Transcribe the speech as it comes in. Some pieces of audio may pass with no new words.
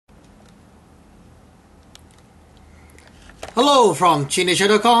Hello from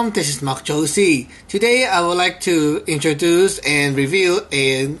ChiNature.com, this is Mark Josie. Today I would like to introduce and review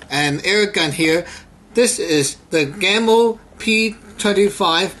an air gun here. This is the GAMO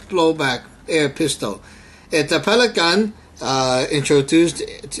PT25 Blowback air pistol. It's a pellet gun introduced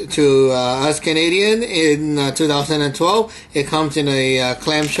to us Canadian in 2012. It comes in a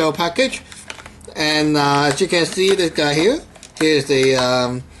clamshell package. And as you can see, this guy here, here's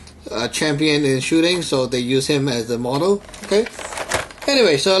the champion in shooting, so they use him as the model. Okay,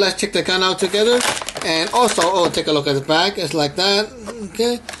 anyway, so let's check the gun out together. And also, take a look at the back. It's like that.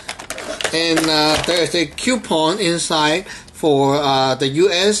 Okay, and there's a coupon inside for the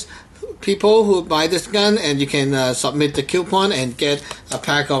US people who buy this gun, and you can submit the coupon and get a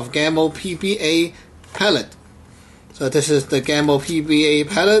pack of GAMO PPA pellet. So this is the GAMO PPA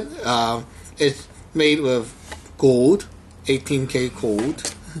pellet. It's made with gold, 18K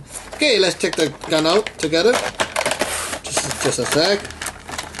gold. Okay, let's check the gun out together. Just a sec.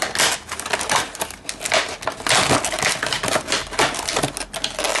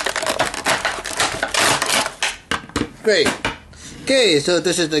 Great. Okay, so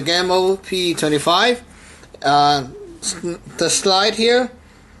this is the GAMO P25. The slide here,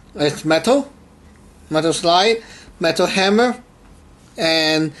 it's metal slide, metal hammer,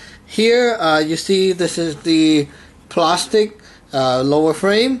 and here you see this is the plastic lower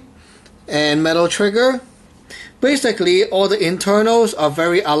frame and metal trigger. Basically, all the internals are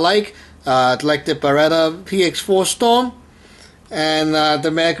very alike, like the Beretta Px4 Storm. And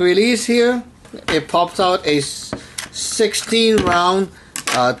the mag release here, it pops out a 16 round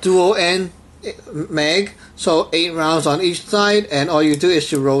dual end mag, so 8 rounds on each side, and all you do is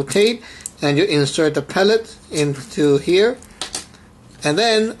to rotate and you insert the pellet into here, and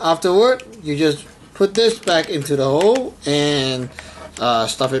then afterward you just put this back into the hole and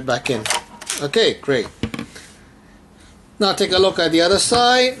stuff it back in. Okay, great. Now take a look at the other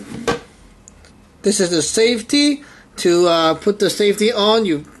side. This is the safety. To put the safety on,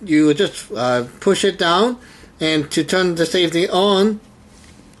 you just push it down, and to turn the safety on,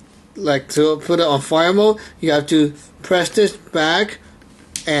 like to put it on fire mode, you have to press this back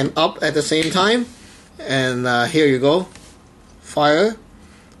and up at the same time, and here you go. Fire,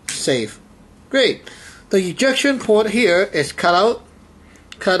 safe. Great. The ejection port here is cut out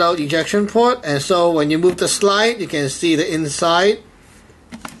ejection port, and so when you move the slide, you can see the inside.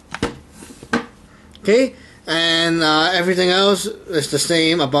 Okay, and everything else is the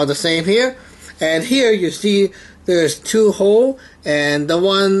same, about the same here. And here you see there's 2 holes, and the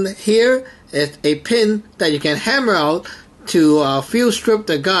one here is a pin that you can hammer out to fuel strip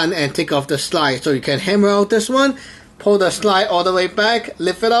the gun and take off the slide. So you can hammer out this one, pull the slide all the way back,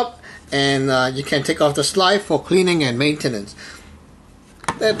 lift it up, and you can take off the slide for cleaning and maintenance.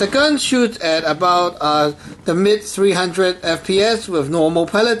 The gun shoots at about the mid 300 FPS with normal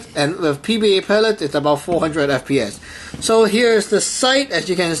pellet, and with PBA pellet it's about 400 FPS. So here's the sight. As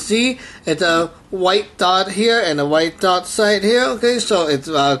you can see, it's a white dot here and a white dot sight here. Okay, so it's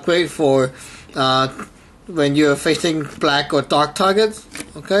great for when you're facing black or dark targets.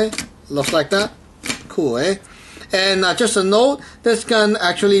 Okay, looks like that. Cool, eh? And just a note, this gun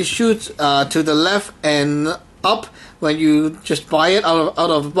actually shoots to the left and up when you just buy it out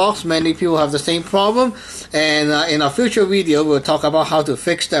of the box. Many people have the same problem, and in our future video we'll talk about how to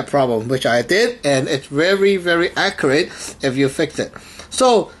fix that problem, which I did, and it's very, very accurate if you fix it.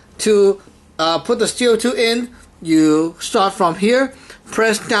 So to put the CO2 in, you start from here,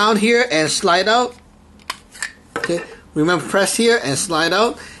 press down here and slide out. Okay, remember, press here and slide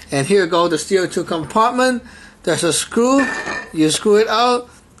out, and here go the CO2 compartment. There's a screw, you screw it out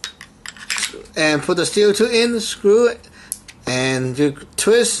and put the CO2 in, screw it, and you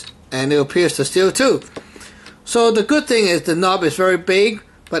twist, and it will pierce the CO2. So the good thing is the knob is very big,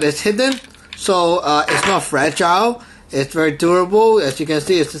 but it's hidden, so it's not fragile. It's very durable. As you can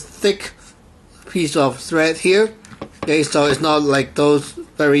see, it's a thick piece of thread here. Okay, so it's not like those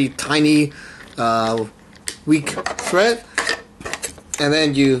very tiny, weak thread. And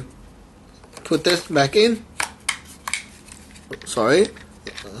then you put this back in. Sorry,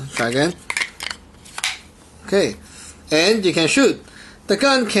 try again. Okay, and you can shoot. The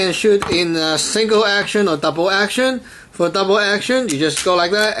gun can shoot in single action or double action. For double action, you just go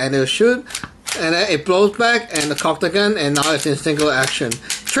like that and it'll shoot, and then it blows back and cock the gun, and now it's in single action.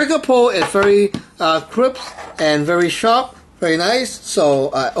 Trigger pull is very crisp and very sharp, very nice.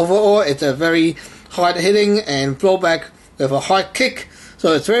 So overall, it's a very hard hitting and blowback with a hard kick.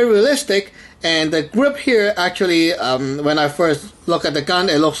 So it's very realistic. And the grip here, actually, when I first look at the gun,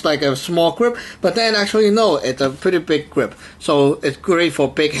 it looks like a small grip, but then actually no, it's a pretty big grip. So it's great for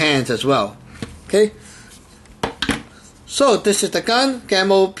big hands as well. Okay, So this is the gun,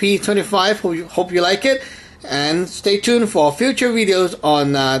 GAMO P25. Hope you like it, and stay tuned for future videos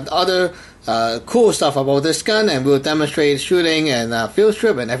on other cool stuff about this gun, and we'll demonstrate shooting and field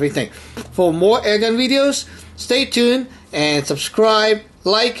trip and everything. For more airgun videos, stay tuned and subscribe,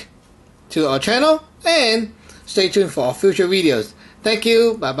 like to our channel, and stay tuned for our future videos. Thank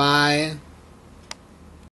you. Bye bye.